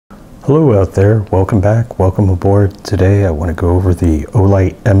Hello out there, welcome back, welcome aboard. Today I want to go over the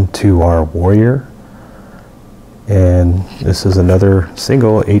Olight M2R Warrior, and this is another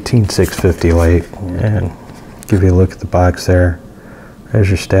single 18650 light. And give you a look at the box there. There's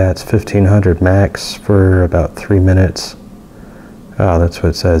your stats, 1500 max for about 3 minutes. Oh, that's what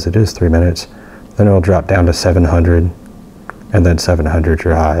it says, it is 3 minutes. Then it'll drop down to 700, and then 700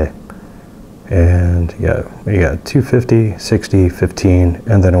 your high. And you got 250, 60, 15,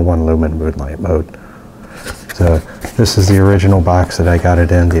 and then a 1 lumen Moonlight mode. So this is the original box that I got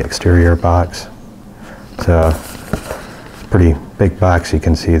it in, the exterior box. So pretty big box, you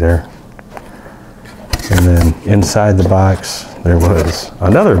can see there. And then inside the box there was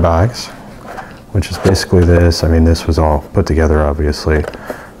another box, which is basically this. I mean, this was all put together obviously.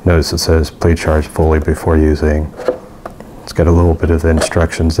 Notice it says please charge fully before using. It's got a little bit of the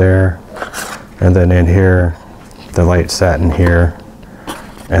instructions there. And then in here, the light sat in here,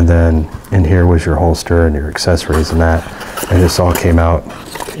 and then in here was your holster and your accessories and that. And this all came out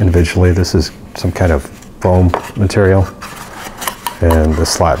individually. This is some kind of foam material, and the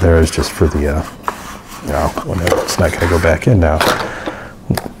slot there is just for the, it's not gonna go back in now.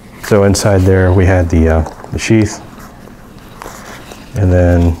 So inside there we had the sheath, and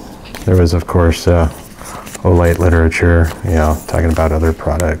then there was of course Olight literature, talking about other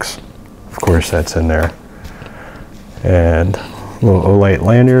products. Of course that's in there. And a little Olight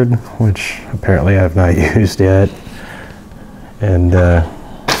lanyard, which apparently I have not used yet. And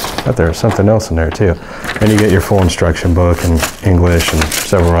but there's something else in there too. And you get your full instruction book in English and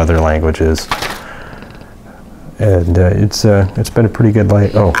several other languages. And it's been a pretty good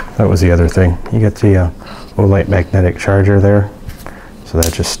light. Oh, that was the other thing. You get the Olight magnetic charger there. So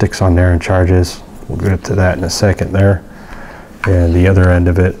that just sticks on there and charges. We'll get to that in a second there. And the other end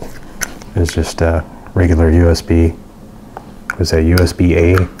of it is just a regular USB. Was that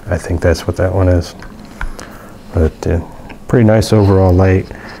USB-A? I think that's what that one is. But pretty nice overall light.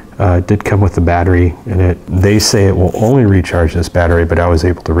 It did come with the battery in it. They say it will only recharge this battery, but I was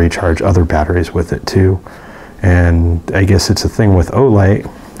able to recharge other batteries with it too. And I guess it's a thing with Olight.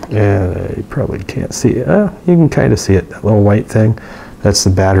 And you probably can't see it. You can kind of see it, that little white thing. That's the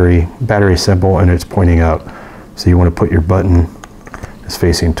battery symbol, and it's pointing up. So you want to put your button is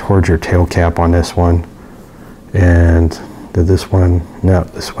facing towards your tail cap on this one. And did this one? No,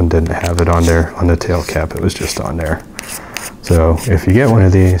 this one didn't have it on there on the tail cap. It was just on there. So if you get one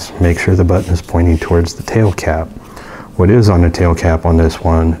of these, make sure the button is pointing towards the tail cap. What is on the tail cap on this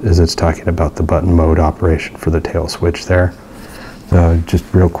one is it's talking about the button mode operation for the tail switch there. Just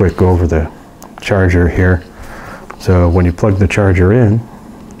real quick, go over the charger here. So when you plug the charger in,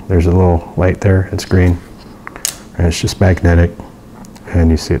 there's a little light there. It's green, and it's just magnetic. And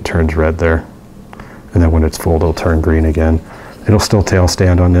you see it turns red there. And then when it's full, it'll turn green again. It'll still tail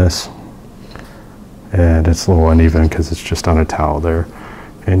stand on this. And it's a little uneven because it's just on a towel there.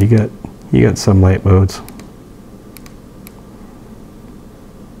 And you get some light modes.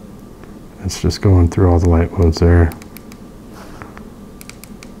 It's just going through all the light modes there.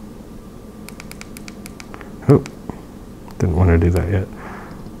 Oh, didn't want to do that yet.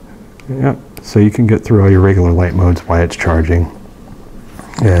 Yeah, so you can get through all your regular light modes while it's charging.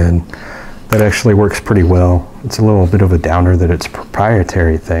 And that actually works pretty well. It's a little bit of a downer that it's a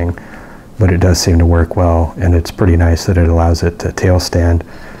proprietary thing, but it does seem to work well, and it's pretty nice that it allows it to tail stand.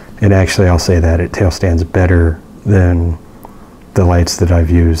 And actually, I'll say that it tail stands better than the lights that I've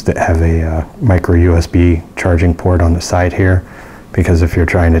used that have a micro USB charging port on the side here, because if you're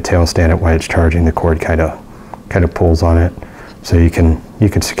trying to tail stand it while it's charging, the cord kind of pulls on it. So you can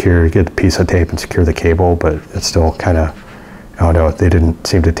get a piece of tape and secure the cable, but it's still kind of, I don't know, they didn't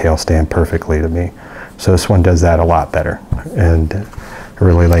seem to tail stand perfectly to me. So this one does that a lot better, and I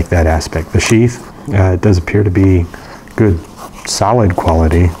really like that aspect. The sheath, it does appear to be good, solid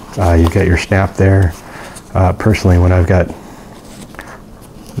quality. You got your snap there. Personally, when I've got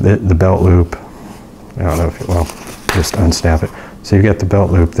the belt loop, I don't know if just unsnap it. So you get the belt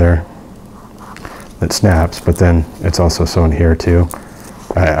loop there that snaps, but then it's also sewn here too.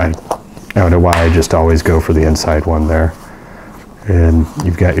 I don't know why, I just always go for the inside one there. And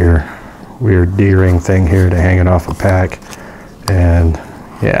you've got your weird D-ring thing here to hang it off a pack. And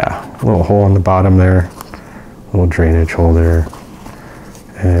yeah, a little hole in the bottom there, little drainage hole there.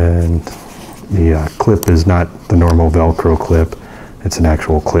 And the clip is not the normal Velcro clip. It's an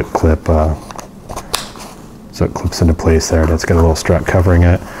actual clip. So it clips into place there. That's got a little strap covering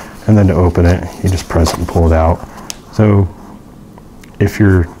it. And then to open it, you just press it and pull it out. So if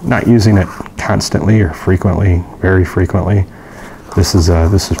you're not using it constantly or frequently, very frequently, this is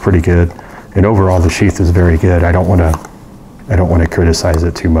pretty good. And overall, the sheath is very good. I don't want to I don't want to criticize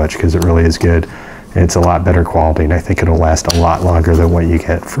it too much because it really is good. And it's a lot better quality, and I think it'll last a lot longer than what you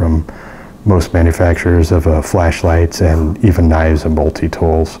get from most manufacturers of flashlights and even knives and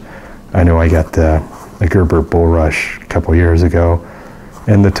multi-tools. I know I got the Gerber Bull Rush a couple years ago,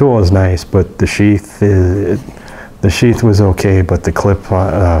 and the tool is nice, but the sheath was okay, but the clip,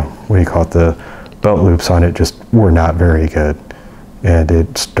 what do you call it, the belt loops on it just were not very good. And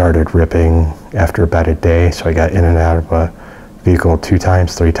it started ripping after about a day, so I got in and out of a vehicle 2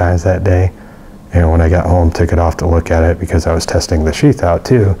 times, 3 times that day. And when I got home, took it off to look at it because I was testing the sheath out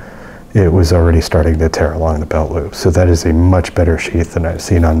too, it was already starting to tear along the belt loop. So that is a much better sheath than I've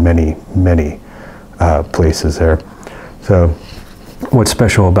seen on many places there. So what's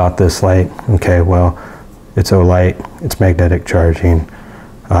special about this light? Okay, well, it's Olight, it's magnetic charging.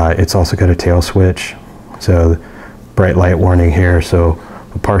 It's also got a tail switch. So bright light warning here. So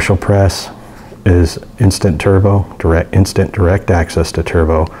a partial press is instant turbo, instant direct access to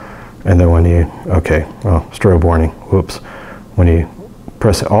turbo. And then when you, okay, well, strobe warning, whoops. When you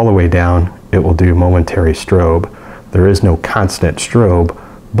press it all the way down, it will do momentary strobe. There is no constant strobe,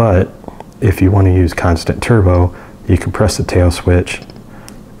 but if you want to use constant turbo, you can press the tail switch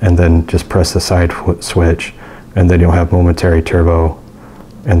and then just press the side switch, and then you'll have momentary turbo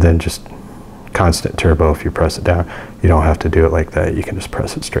and then just constant turbo if you press it down. You don't have to do it like that. You can just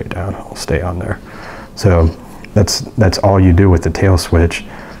press it straight down. It'll stay on there. So that's all you do with the tail switch.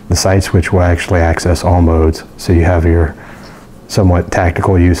 The side switch will actually access all modes. So you have your somewhat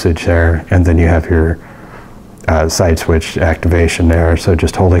tactical usage there, and then you have your side switch activation there. So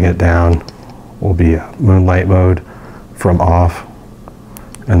just holding it down will be Moonlight mode from off,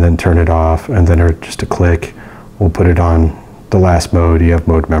 and then turn it off, and then just a click will put it on the last mode. You have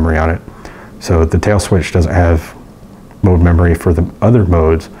mode memory on it. So the tail switch doesn't have mode memory for the other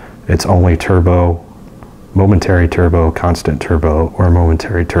modes. It's only turbo, momentary turbo, constant turbo, or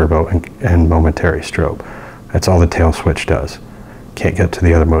momentary turbo and momentary strobe. That's all the tail switch does. Can't get to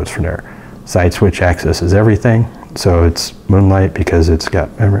the other modes from there. Side switch accesses everything. So it's Moonlight because it's got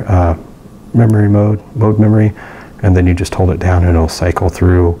memory mode memory, and then you just hold it down and it'll cycle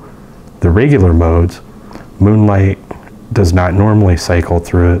through the regular modes. Moonlight does not normally cycle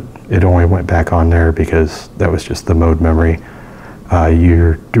through it. It only went back on there because that was just the mode memory.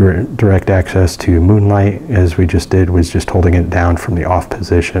 Your direct access to Moonlight, as we just did, was just holding it down from the off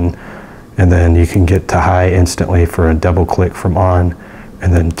position, and then you can get to high instantly for a double click from on,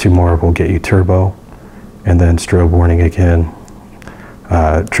 and then 2 more will get you turbo, and then strobe warning again.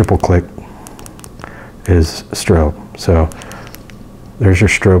 Triple click is strobe. So there's your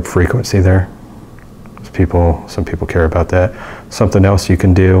strobe frequency there. Some people care about that. Something else you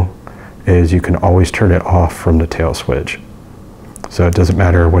can do is you can always turn it off from the tail switch. So it doesn't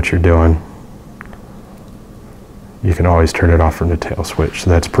matter what you're doing, you can always turn it off from the tail switch.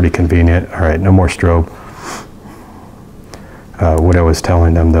 So that's pretty convenient. All right, no more strobe. What I was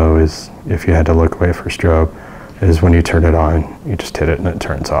telling them though is if you had to look away for strobe, is when you turn it on, you just hit it and it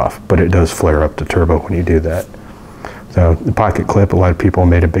turns off. But it does flare up to turbo when you do that. So the pocket clip, a lot of people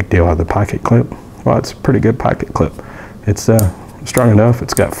made a big deal out of the pocket clip. Well, it's a pretty good pocket clip. It's strong enough.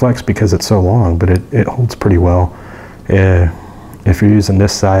 It's got flex because it's so long, but it holds pretty well. If you're using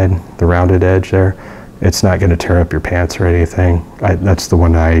this side, the rounded edge there, it's not going to tear up your pants or anything. That's the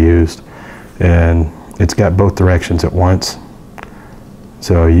one I used. And it's got both directions at once.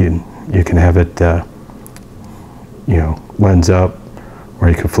 So you can have it, you know, lens up, or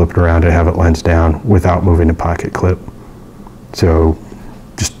you can flip it around and have it lens down without moving the pocket clip. So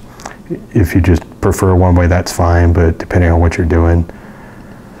if you just prefer one way, that's fine, but depending on what you're doing,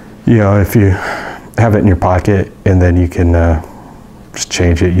 you know, if you have it in your pocket and then you can just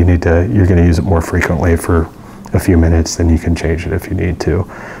change it, you're going to use it more frequently for a few minutes, then you can change it if you need to.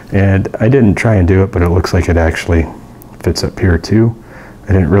 And I didn't try and do it, but it looks like it actually fits up here too. I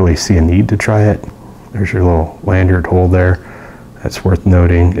didn't really see a need to try it. There's your little lanyard hole there. That's worth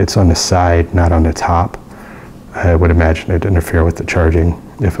noting. It's on the side, not on the top. I would imagine it'd interfere with the charging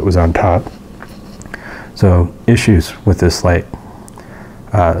if it was on top. So issues with this light.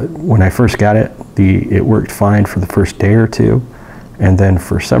 When I first got it, it worked fine for the first day or two. And then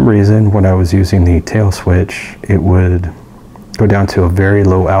for some reason, when I was using the tail switch, it would go down to a very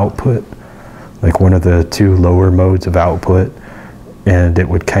low output, like one of the 2 lower modes of output, and it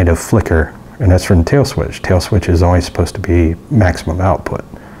would kind of flicker. And that's from the tail switch. Tail switch is only supposed to be maximum output.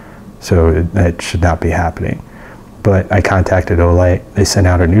 So that should not be happening. But I contacted Olight. They sent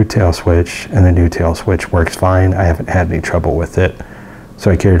out a new tail switch, and the new tail switch works fine. I haven't had any trouble with it.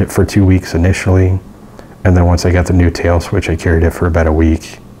 So I carried it for 2 weeks initially. And then once I got the new tail switch, I carried it for about a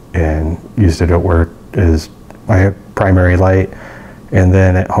week and used it at work. I primary light. And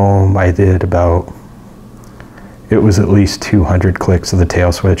then at home I did about, it was at least 200 clicks of the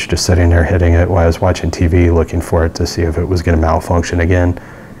tail switch, just sitting there hitting it while I was watching TV, looking for it to see if it was going to malfunction again.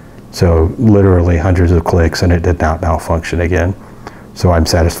 So literally hundreds of clicks, and it did not malfunction again. So I'm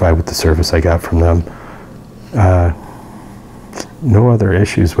satisfied with the service I got from them. No other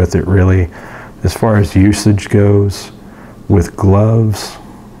issues with it really. As far as usage goes, with gloves,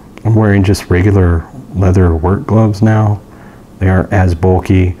 I'm wearing just regular leather work gloves now. They aren't as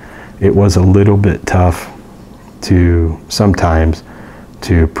bulky. It was a little bit tough to sometimes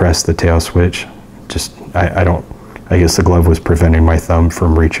to press the tail switch. Just I guess the glove was preventing my thumb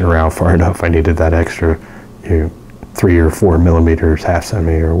from reaching around far enough. I needed that extra 3 or 4 millimeters, half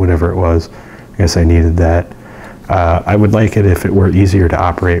centimeter, or whatever it was. I guess I needed that. I would like it if it were easier to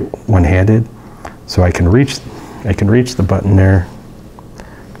operate one-handed, so I can reach the button there.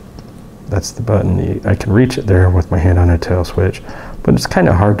 That's the button. I can reach it there with my hand on a tail switch, but it's kind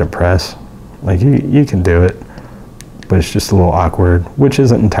of hard to press. Like you can do it, but it's just a little awkward, which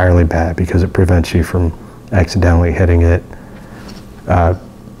isn't entirely bad because it prevents you from accidentally hitting it.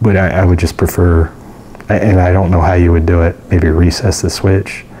 But I would just prefer, and I don't know how you would do it, maybe recess the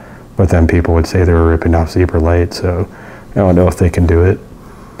switch, but then people would say they were ripping off zebra light, so I don't know if they can do it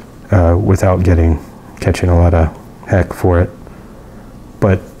without catching a lot of heck for it.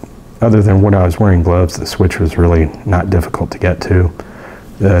 But other than when I was wearing gloves, the switch was really not difficult to get to.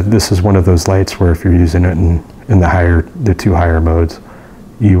 This is one of those lights where if you're using it in the 2 higher modes,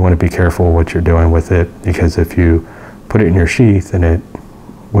 you want to be careful what you're doing with it, because if you put it in your sheath and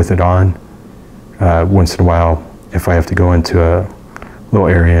with it on, once in a while, if I have to go into a little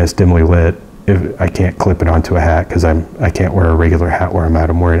area that's dimly lit, I can't clip it onto a hat because I can't wear a regular hat where I'm at.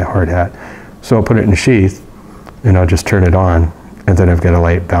 I'm wearing a hard hat. So I'll put it in the sheath and I'll just turn it on, and then I've got a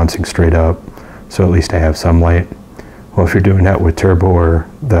light bouncing straight up, so at least I have some light. Well, if you're doing that with turbo or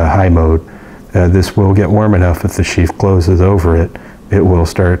the high mode, this will get warm enough if the sheath closes over it. It will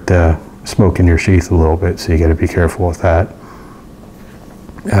start smoking your sheath a little bit, so you got to be careful with that.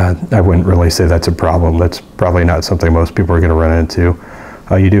 I wouldn't really say that's a problem. That's probably not something most people are going to run into.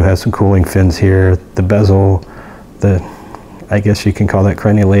 You do have some cooling fins here. The bezel, I guess you can call that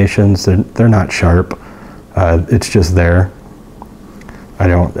crenulations. They're not sharp. It's just there. I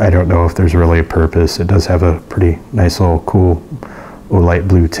don't know if there's really a purpose. It does have a pretty nice little cool Olight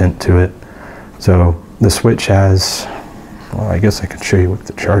blue tint to it. So the switch has, well, I guess I can show you with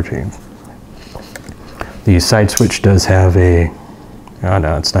the charging. The side switch does have a, oh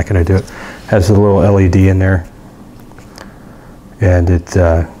no, it's not going to do it. Has a little LED in there, and it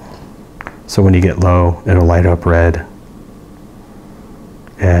so when you get low, it'll light up red.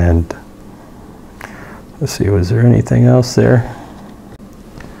 And let's see, was there anything else there?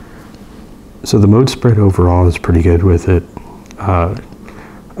 So the mode spread overall is pretty good with it.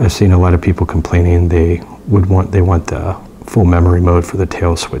 I've seen a lot of people complaining they want the full memory mode for the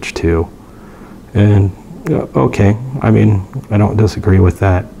tail switch too. And okay, I mean, I don't disagree with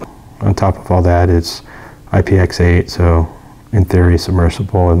that. On top of all that, it's IPX8, so in theory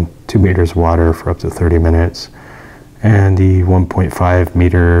submersible in 2 meters of water for up to 30 minutes. And the 1.5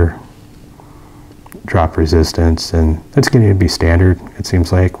 meter drop resistance, and it's going to be standard, it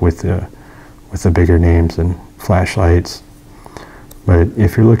seems like, with the bigger names and flashlights. But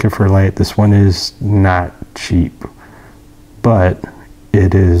if you're looking for a light, this one is not cheap, but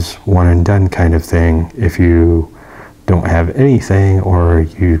it is one and done kind of thing. If you don't have anything, or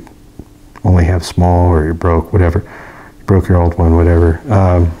you only have small, or you're broke, whatever, you broke your old one, whatever,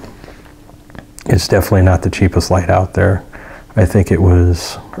 it's definitely not the cheapest light out there. I think it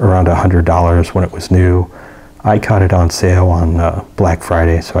was around $100 when it was new. I caught it on sale on Black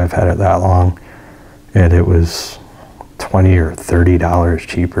Friday, so I've had it that long, and it was $20 or $30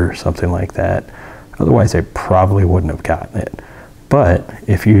 cheaper, something like that. Otherwise, I probably wouldn't have gotten it. But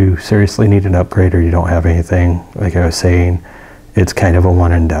if you seriously need an upgrade, or you don't have anything, like I was saying, it's kind of a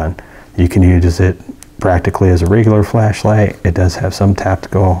one and done. You can use it practically as a regular flashlight. It does have some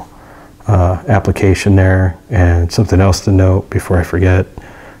tactical application there. And something else to note before I forget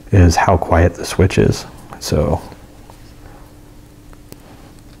is how quiet the switch is. So,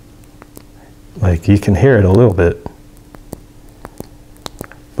 like, you can hear it a little bit,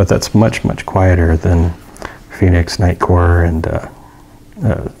 but that's much, much quieter than Phoenix, Nightcore, and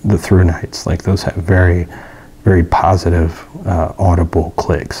the Through Nights. Like, those have very, very positive audible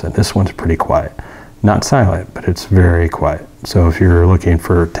clicks, and this one's pretty quiet. Not silent, but it's very quiet. So if you're looking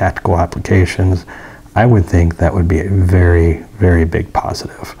for tactical applications, I would think that would be a very, very big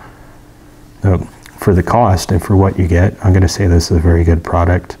positive. For the cost and for what you get, I'm going to say this is a very good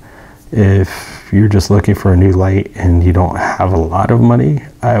product. If if you're just looking for a new light and you don't have a lot of money,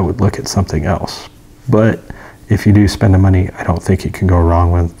 I would look at something else. But if you do spend the money, I don't think you can go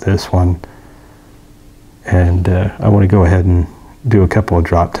wrong with this one. And I want to go ahead and do a couple of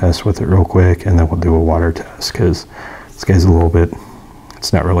drop tests with it real quick, and then we'll do a water test, because this guy's a little bit,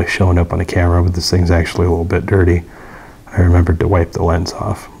 it's not really showing up on the camera, but this thing's actually a little bit dirty. I remembered to wipe the lens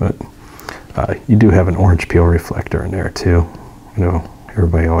off, but you do have an orange peel reflector in there too. You know,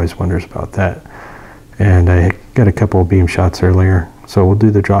 everybody always wonders about that. And I got a couple of beam shots earlier, so we'll do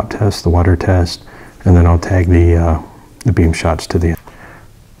the drop test, the water test, and then I'll tag the beam shots to the end.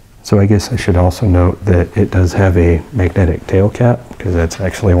 So I guess I should also note that it does have a magnetic tail cap, because that's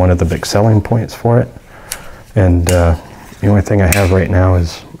actually one of the big selling points for it. And the only thing I have right now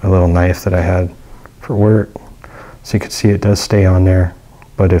is a little knife that I had for work. So you can see it does stay on there,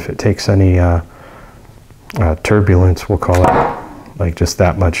 but if it takes any turbulence, we'll call it, like just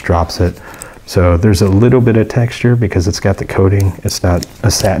that much drops it. So there's a little bit of texture because it's got the coating. It's not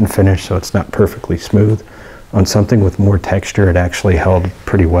a satin finish, so it's not perfectly smooth. On something with more texture, it actually held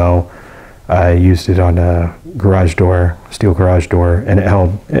pretty well. I used it on a garage door, steel garage door, and it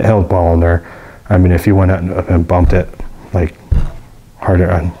held well in there. I mean, if you went out and bumped it like harder,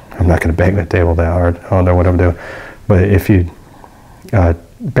 I'm not going to bang the table that hard. I don't know what I'm doing. But if you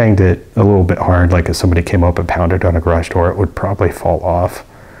banged it a little bit hard, like if somebody came up and pounded on a garage door, it would probably fall off.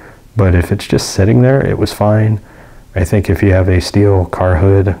 But if it's just sitting there, it was fine. I think if you have a steel car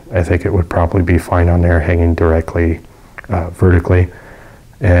hood, I think it would probably be fine on there, hanging directly vertically.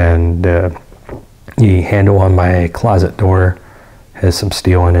 And the handle on my closet door has some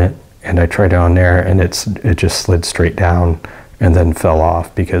steel in it, and I tried it on there, and it just slid straight down and then fell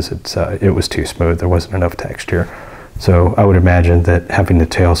off because it was too smooth. There wasn't enough texture. So I would imagine that having the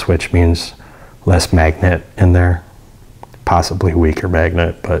tail switch means less magnet in there, possibly weaker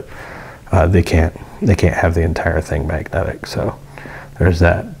magnet, but they can't have the entire thing magnetic. So there's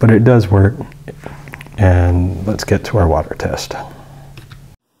that, but it does work. And let's get to our water test. Turn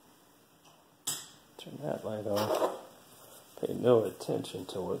that light off. Pay no attention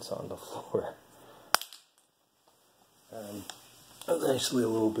to what's on the floor. I was actually a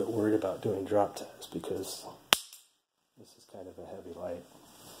little bit worried about doing drop tests because this is kind of a heavy light.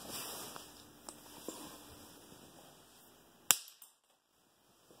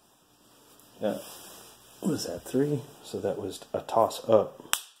 Now, what was that, 3? So that was a toss up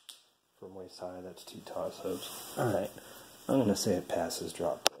from waist high. That's 2 toss ups. Alright, I'm going to say it passes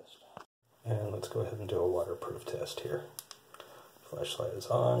drop test. And let's go ahead and do a waterproof test here. Flashlight is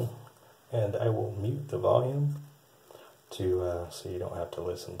on, and I will mute the volume to so you don't have to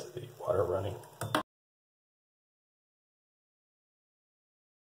listen to the water running.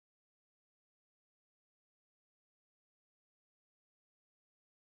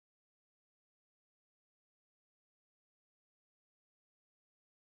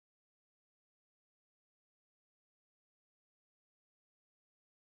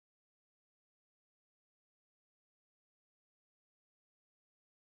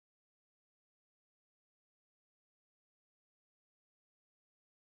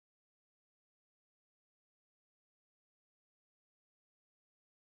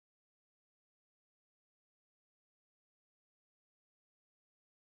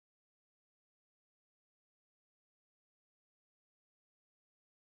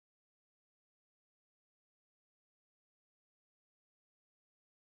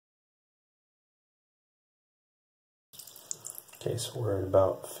 Okay, so we're at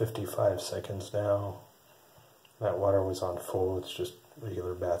about 55 seconds now. That water was on full. It's just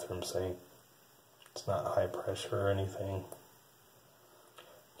regular bathroom sink. It's not high pressure or anything.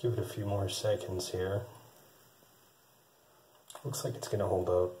 Give it a few more seconds here. Looks like it's going to hold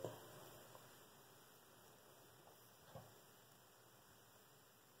up.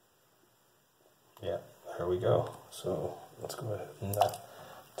 Yeah, there we go. So let's go ahead and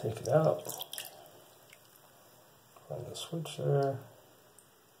take it out. Find the switch there.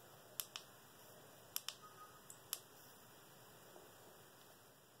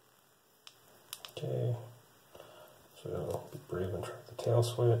 Okay, so be brave and try the tail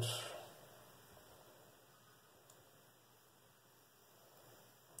switch.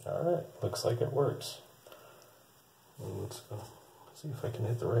 Alright, looks like it works. And let's see if I can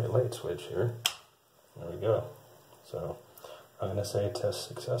hit the right light switch here. There we go. So I'm going to say test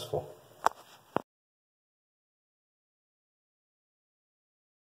successful.